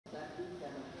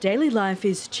Daily life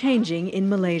is changing in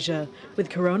Malaysia, with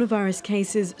coronavirus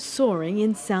cases soaring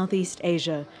in Southeast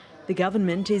Asia. The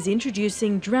government is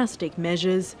introducing drastic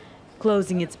measures,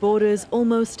 closing its borders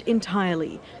almost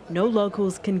entirely. No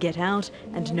locals can get out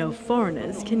and no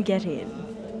foreigners can get in.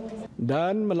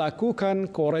 Dan melakukan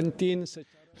kuarantin.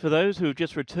 For those who have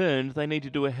just returned, they need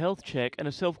to do a health check and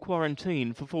a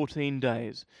self-quarantine for 14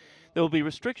 days. There will be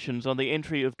restrictions on the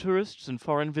entry of tourists and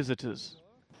foreign visitors.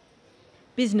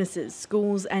 Businesses,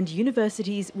 schools and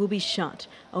universities will be shut.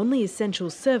 Only essential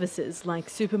services like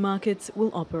supermarkets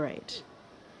will operate.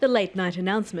 The late-night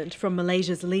announcement from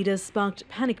Malaysia's leader sparked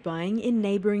panic buying in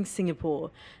neighbouring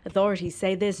Singapore. Authorities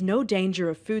say there's no danger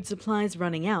of food supplies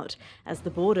running out, as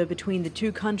the border between the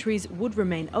two countries would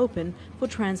remain open for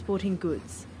transporting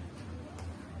goods.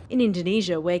 In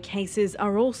Indonesia, where cases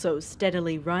are also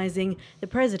steadily rising, the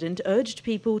president urged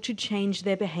people to change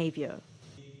their behaviour.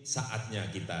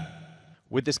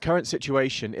 With this current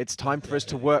situation, it's time for us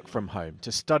to work from home,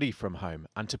 to study from home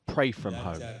and to pray from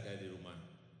home.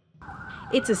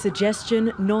 It's a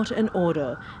suggestion, not an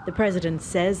order. The president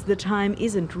says the time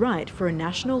isn't right for a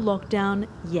national lockdown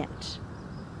yet.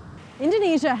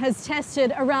 Indonesia has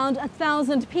tested around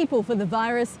 1,000 people for the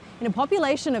virus in a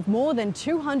population of more than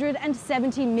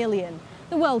 270 million.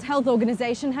 The World Health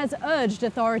Organization has urged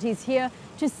authorities here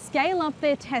to scale up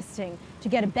their testing to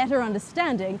get a better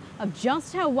understanding of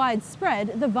just how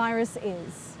widespread the virus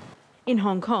is. In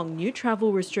Hong Kong, new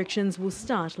travel restrictions will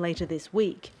start later this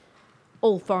week.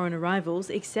 All foreign arrivals,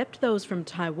 except those from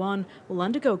Taiwan, will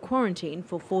undergo quarantine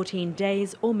for 14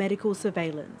 days or medical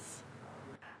surveillance.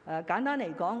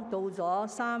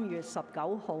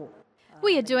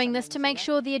 We are doing this to make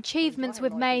sure the achievements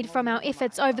we've made from our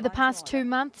efforts over the past 2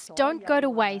 months don't go to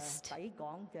waste.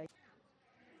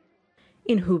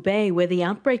 In Hubei, where the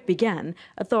outbreak began,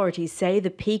 authorities say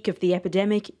the peak of the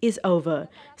epidemic is over.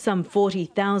 Some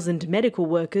 40,000 medical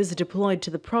workers deployed to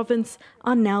the province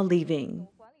are now leaving.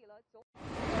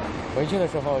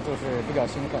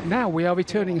 Now we are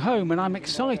returning home and I'm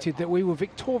excited that we were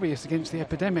victorious against the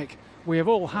epidemic. We are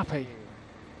all happy.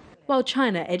 While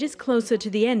China edges closer to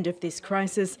the end of this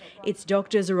crisis, its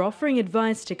doctors are offering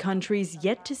advice to countries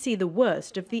yet to see the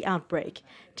worst of the outbreak.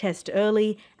 Test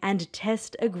early and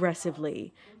test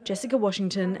aggressively. Jessica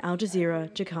Washington, Al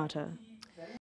Jazeera, Jakarta.